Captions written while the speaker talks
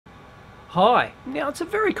Hi. Now, it's a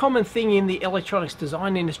very common thing in the electronics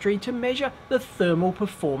design industry to measure the thermal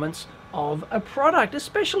performance of a product,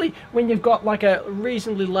 especially when you've got like a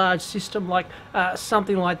reasonably large system like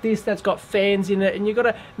something like this that's got fans in it, and you've got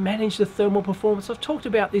to manage the thermal performance. I've talked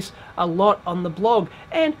about this a lot on the blog,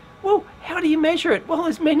 and well, how do you measure it? Well,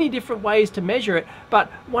 there's many different ways to measure it, but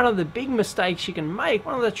one of the big mistakes you can make,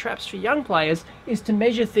 one of the traps for young players, is to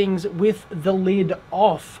measure things with the lid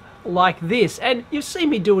off, like this. And you've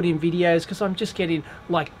seen me do it in videos because I'm just getting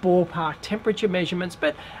like ballpark temperature measurements,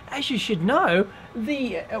 but as you should know,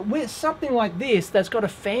 with something like this that's got a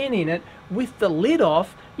fan in it with the lid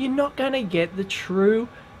off, you're not going to get the true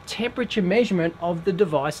temperature measurement of the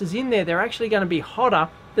devices in there. They're actually going to be hotter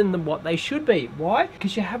than what they should be. Why?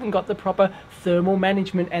 Because you haven't got the proper thermal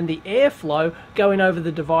management and the airflow going over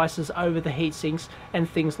the devices, over the heat sinks and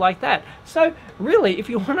things like that. So really, if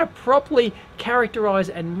you want to properly characterize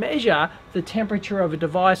and measure the temperature of a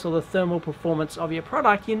device or the thermal performance of your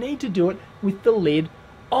product, you need to do it with the lid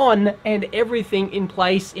on and everything in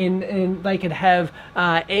place. And they could have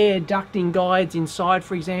air ducting guides inside,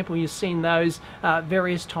 for example. You've seen those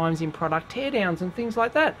various times in product teardowns and things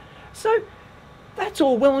like that. So that's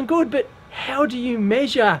all well and good, but how do you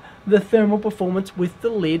measure the thermal performance with the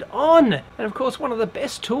lid on? And of course, one of the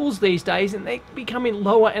best tools these days, and they're becoming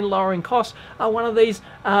lower and lower in cost, are one of these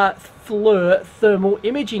Flir thermal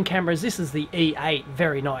imaging cameras. This is the E8,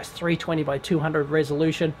 very nice, 320 by 200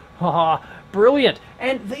 resolution. Haha, brilliant.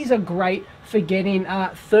 And these are great for getting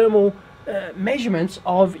thermal measurements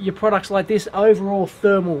of your products like this, overall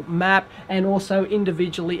thermal map, and also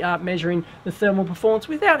individually measuring the thermal performance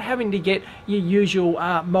without having to get your usual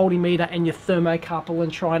multimeter and your thermocouple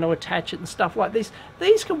and trying to attach it and stuff like this.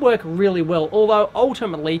 These can work really well, although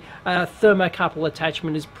ultimately thermocouple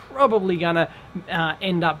attachment is probably going to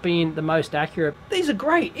end up being the most accurate. These are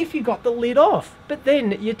great if you got the lid off, but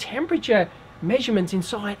then your temperature measurements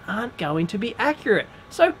inside aren't going to be accurate.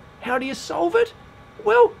 So how do you solve it?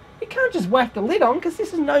 Well, you can't just whack the lid on, because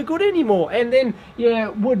this is no good anymore. And then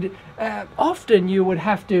you would often you would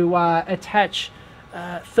have to attach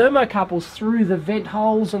thermocouples through the vent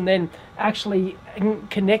holes and then actually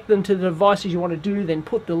connect them to the devices you want to do, then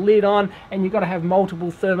put the lid on, and you've got to have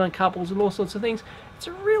multiple thermocouples and all sorts of things. It's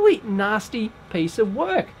a really nasty piece of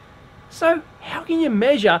work. So how can you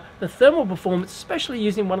measure the thermal performance, especially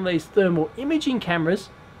using one of these thermal imaging cameras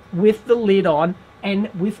with the lid on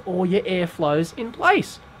and with all your airflows in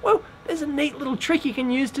place? Well, there's a neat little trick you can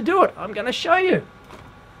use to do it. I'm going to show you.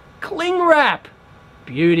 Cling wrap.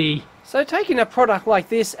 Beauty. So taking a product like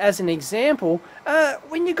this as an example,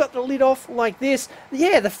 when you got the lid off like this,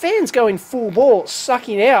 yeah, the fan's going full bore,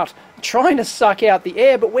 sucking out, trying to suck out the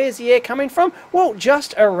air, but where's the air coming from? Well,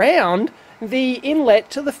 just around the inlet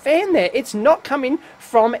to the fan there. It's not coming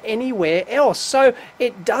from anywhere else, so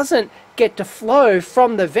it doesn't get to flow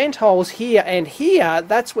from the vent holes here and here.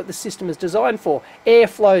 That's what the system is designed for. Air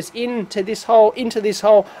flows into this hole,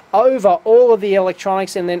 over all of the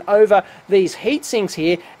electronics, and then over these heat sinks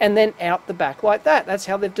here, and then out the back like that. That's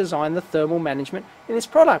how they've designed the thermal management in this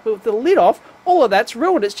product. But with the lid off, all of that's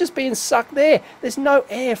ruined. It's just being sucked there. There's no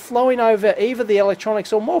air flowing over either the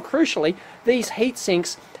electronics, or more crucially, these heat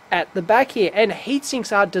sinks at the back here. And heat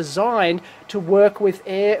sinks are designed to work with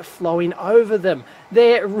air flowing over them.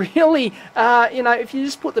 They're really, you know, if you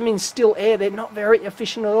just put them in still air, they're not very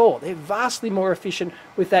efficient at all. They're vastly more efficient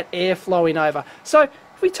with that air flowing over. So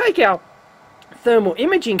if we take our thermal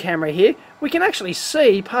imaging camera here, we can actually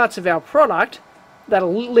see parts of our product that are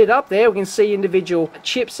lit up there. We can see individual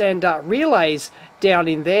chips and relays down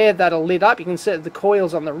in there that are lit up. You can see the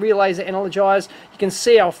coils on the relays are energized. You can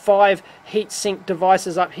see our 5 heat sink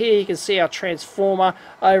devices up here. You can see our transformer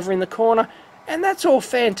over in the corner, and that's all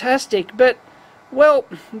fantastic. But well,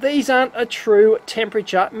 these aren't a true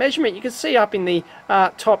temperature measurement. You can see up in the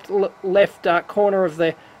top left corner of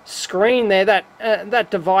the screen there,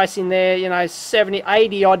 that device in there, you know, 70,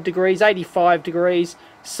 80 odd degrees, 85 degrees,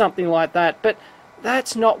 something like that. But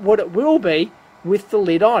that's not what it will be with the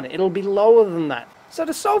lid on. It'll be lower than that. So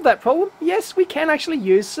to solve that problem, yes, we can actually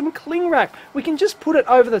use some cling wrap. We can just put it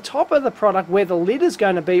over the top of the product where the lid is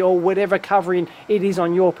going to be, or whatever covering it is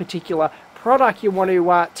on your particular product you want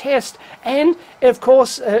to test, and of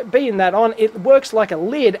course being that on, it works like a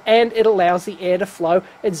lid, and it allows the air to flow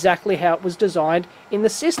exactly how it was designed in the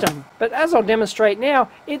system. But as I'll demonstrate now,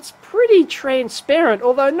 it's pretty transparent,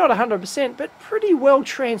 although not 100%, but pretty well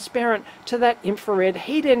transparent to that infrared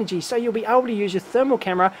heat energy, so you'll be able to use your thermal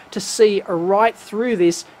camera to see right through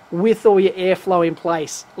this with all your airflow in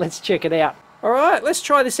place. Let's check it out. Alright, let's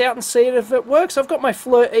try this out and see if it works. I've got my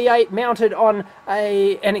Flir E8 mounted on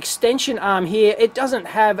an extension arm here. It doesn't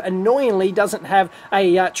have, annoyingly, doesn't have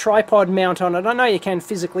a tripod mount on it. I know you can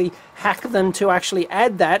physically hack them to actually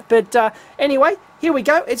add that, but anyway, here we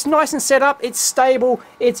go. It's nice and set up. It's stable.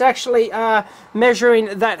 It's actually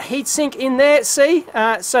measuring that heatsink in there, see?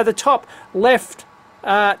 So the top left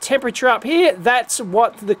temperature up here, that's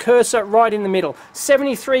what the cursor right in the middle,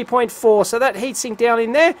 73.4. So that heatsink down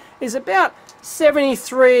in there is about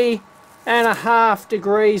 73.5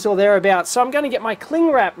 degrees or thereabouts. So I'm going to get my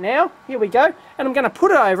cling wrap now. Here we go. And I'm going to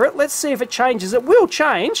put it over it. Let's see if it changes. It will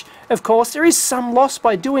change. Of course, there is some loss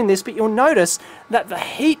by doing this, but you'll notice that the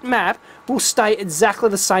heat map will stay exactly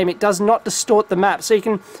the same. It does not distort the map. So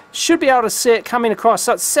you should be able to see it coming across.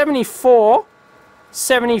 So it's 74,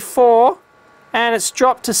 74, and it's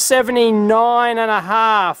dropped to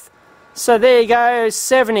 79.5. So there you go,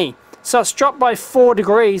 70. So it's dropped by 4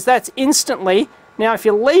 degrees. That's instantly. Now if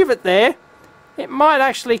you leave it there, it might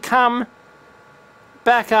actually come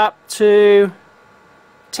back up to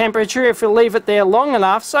temperature if you leave it there long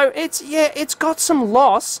enough. So it's got some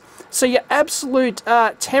loss. So your absolute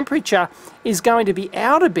temperature is going to be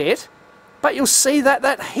out a bit, but you'll see that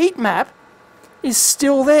that heat map is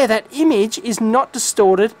still there. That image is not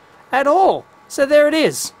distorted at all. So there it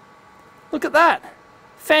is. Look at that.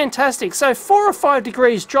 Fantastic. So 4 or 5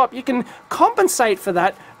 degrees drop, you can compensate for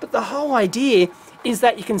that, but the whole idea is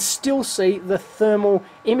that you can still see the thermal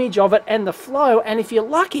image of it and the flow, and if you're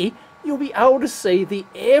lucky, you'll be able to see the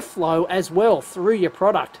airflow as well through your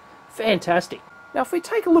product. Fantastic. Now if we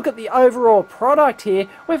take a look at the overall product here,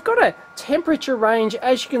 we've got a temperature range,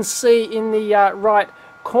 as you can see in the right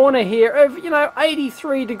corner here, of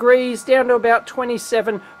 83 degrees down to about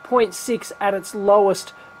 27.6 at its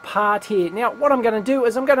lowest part here. Now what I'm going to do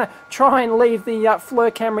is I'm going to try and leave the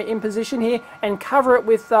Flir camera in position here and cover it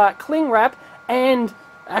with cling wrap and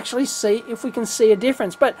actually see if we can see a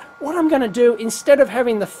difference. But what I'm going to do, instead of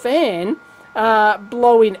having the fan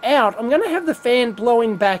blowing out, I'm going to have the fan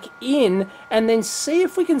blowing back in and then see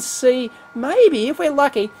if we can see, maybe if we're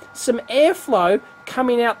lucky, some airflow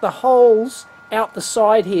coming out the holes out the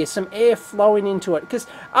side here, some air flowing into it, because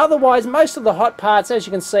otherwise most of the hot parts, as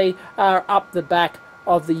you can see, are up the back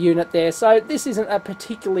of the unit there. So this isn't a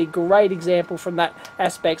particularly great example from that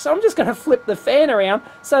aspect. So I'm just going to flip the fan around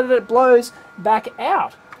so that it blows back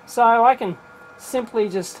out. So I can simply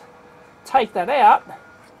just take that out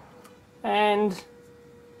and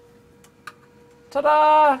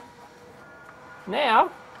ta-da! Now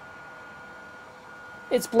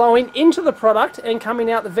it's blowing into the product and coming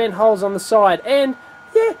out the vent holes on the side. And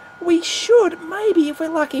yeah, we should, maybe if we're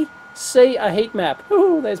lucky, see a heat map.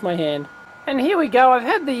 Ooh, there's my hand. And here we go. I've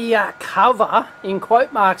had the cover in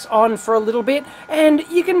quote marks on for a little bit, and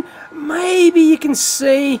maybe you can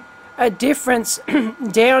see a difference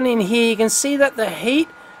down in here. You can see that the heat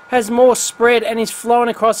has more spread and is flowing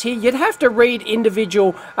across here. You'd have to read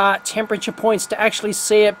individual temperature points to actually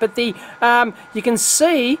see it, but you can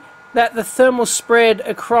see that the thermal spread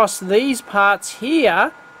across these parts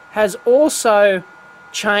here has also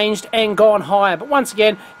changed and gone higher. But once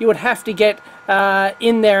again, you would have to get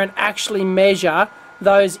in there and actually measure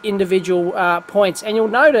those individual points, and you'll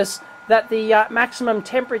notice that the maximum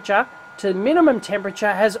temperature to minimum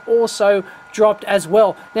temperature has also dropped as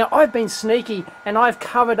well. Now I've been sneaky and I've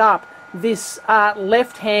covered up this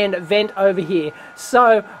left hand vent over here,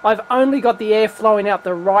 so I've only got the air flowing out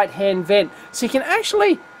the right hand vent, so you can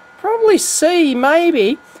actually probably see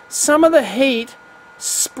maybe some of the heat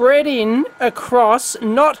spreading across,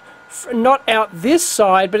 not out this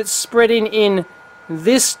side, but it's spreading in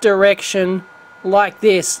this direction like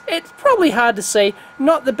this. It's probably hard to see,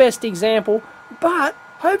 not the best example, but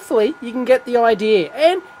hopefully you can get the idea.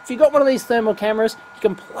 And if you've got one of these thermal cameras, you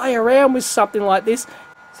can play around with something like this.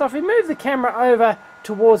 So if we move the camera over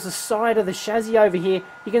towards the side of the chassis over here,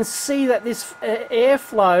 you can see that this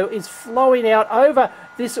airflow is flowing out over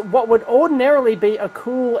this, what would ordinarily be a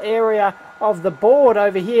cool area of the board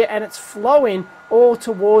over here, and it's flowing all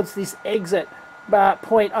towards this exit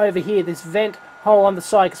point over here, this vent hole on the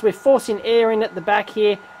side, because we're forcing air in at the back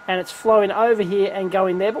here and it's flowing over here and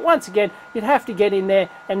going there. But once again, you'd have to get in there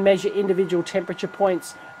and measure individual temperature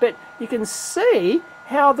points, but you can see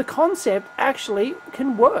how the concept actually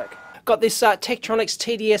can work. Got this Tektronix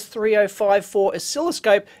TDS3054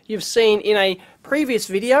 oscilloscope you've seen in a previous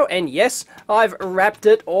video, and yes, I've wrapped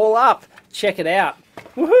it all up. Check it out.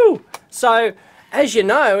 Woohoo! So As you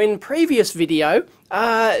know, in previous video,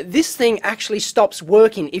 this thing actually stops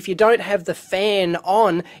working. If you don't have the fan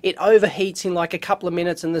on, it overheats in like a couple of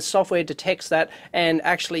minutes, and the software detects that and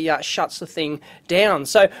actually shuts the thing down.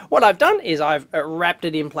 So what I've done is I've wrapped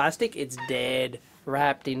it in plastic. It's dead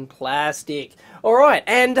wrapped in plastic. Alright,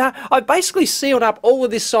 and I've basically sealed up all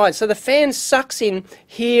of this side. So the fan sucks in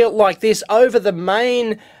here like this over the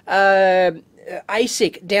main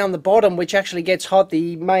ASIC down the bottom, which actually gets hot,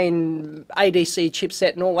 the main ADC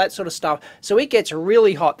chipset and all that sort of stuff. So it gets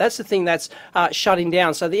really hot. That's the thing that's shutting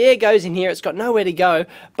down. So the air goes in here, it's got nowhere to go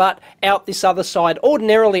but out this other side.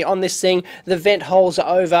 Ordinarily on this thing, the vent holes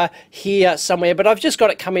are over here somewhere, but I've just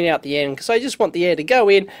got it coming out the end because I just want the air to go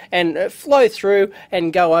in and flow through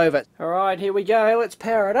and go over. Alright, here we go. Let's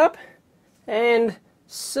power it up and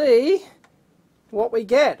see what we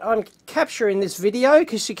get. I'm capturing this video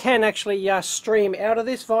because you can actually stream out of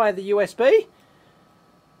this via the USB.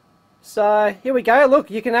 So here we go.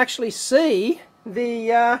 Look, you can actually see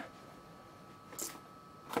the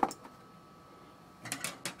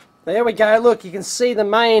there we go. Look, you can see the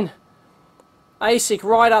main ASIC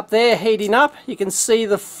right up there heating up. You can see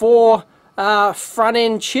the four front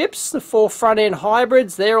end chips, the four front end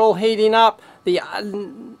hybrids, they're all heating up. The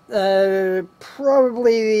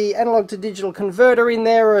probably the analog to digital converter in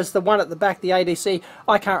there, or is the one at the back the ADC?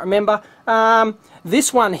 I can't remember.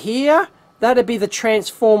 This one here, that'd be the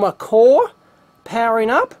transformer core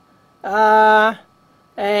powering up,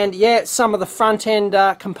 and yeah, some of the front end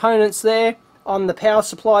components there on the power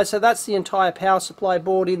supply. So that's the entire power supply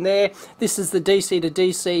board in there. This is the DC to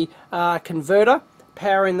DC converter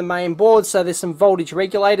powering the main board. So there's some voltage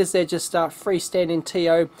regulators. They're just freestanding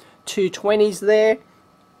TO220s there.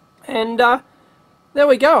 And there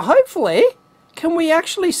we go. Hopefully, can we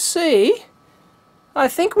actually see, I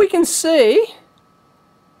think we can see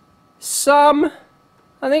some,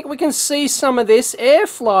 I think we can see some of this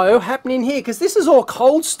airflow happening here, because this is all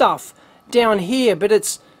cold stuff down here, but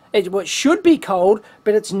it should be cold,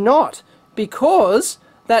 but it's not, because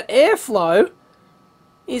that airflow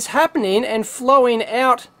is happening and flowing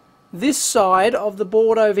out this side of the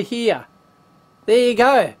board over here. There you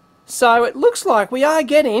go. So it looks like we are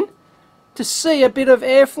getting to see a bit of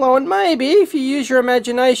airflow, and maybe if you use your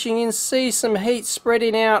imagination you can see some heat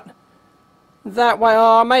spreading out that way.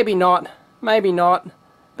 Oh, maybe not,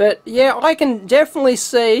 but yeah, I can definitely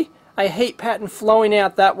see a heat pattern flowing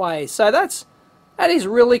out that way. So that is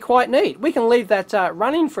really quite neat. We can leave that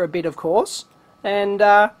running for a bit, of course, and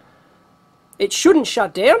it shouldn't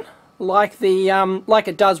shut down like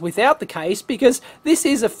it does without the case, because this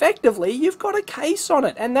is effectively, you've got a case on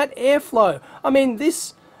it, and that airflow, I mean,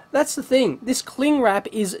 that's the thing, this cling wrap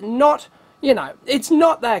is not, you know, it's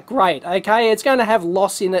not that great, okay? It's going to have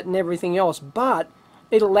loss in it and everything else, but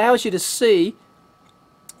it allows you to see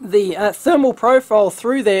the thermal profile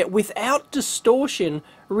through there without distortion,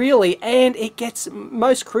 really, and it gets,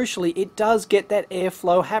 most crucially, it does get that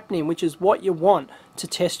airflow happening, which is what you want to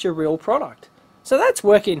test your real product. So that's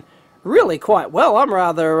working really quite well. I'm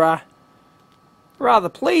rather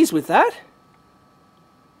pleased with that.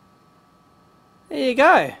 There you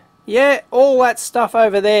go. Yeah, all that stuff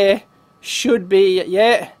over there should be,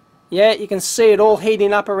 yeah, you can see it all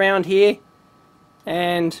heating up around here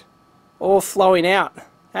and all flowing out.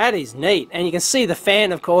 That is neat. And you can see the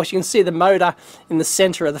fan, of course. You can see the motor in the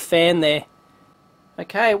center of the fan there.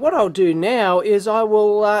 Okay, what I'll do now is I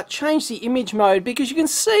will change the image mode, because you can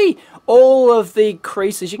see all of the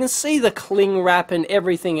creases, you can see the cling wrap and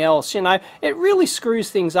everything else. You know, it really screws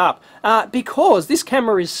things up because this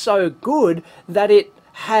camera is so good that it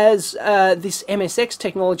has this MSX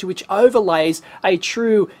technology which overlays a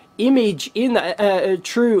true image in a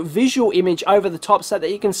true visual image over the top, so that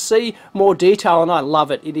you can see more detail, and I love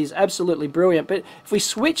it. It is absolutely brilliant. But if we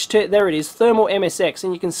switch to, there it is, thermal MSX,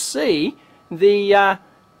 and you can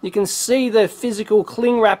see the physical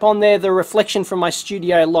cling wrap on there, the reflection from my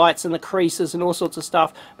studio lights and the creases and all sorts of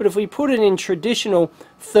stuff. But if we put it in traditional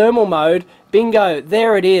thermal mode, bingo,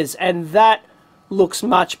 there it is, and that looks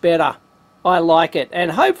much better. I like it,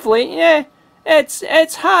 and hopefully, yeah,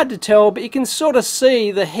 it's hard to tell, but you can sort of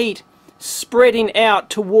see the heat spreading out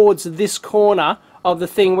towards this corner of the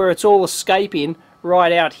thing where it's all escaping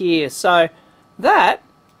right out here. So that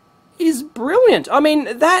is brilliant. I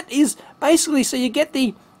mean, that is basically, so you get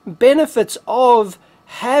the benefits of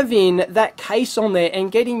having that case on there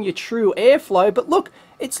and getting your true airflow, but look,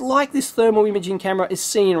 it's like this thermal imaging camera is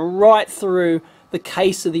seeing right through the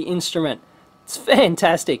case of the instrument. It's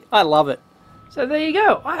fantastic. I love it. So there you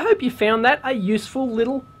go. I hope you found that a useful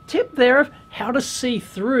little tip there of how to see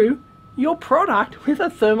through your product with a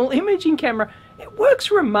thermal imaging camera. It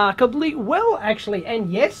works remarkably well, actually, and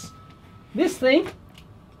yes, this thing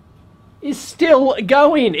is still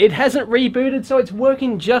going. It hasn't rebooted, so it's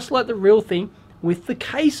working just like the real thing with the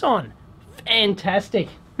case on. Fantastic.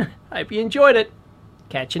 Hope you enjoyed it.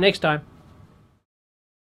 Catch you next time.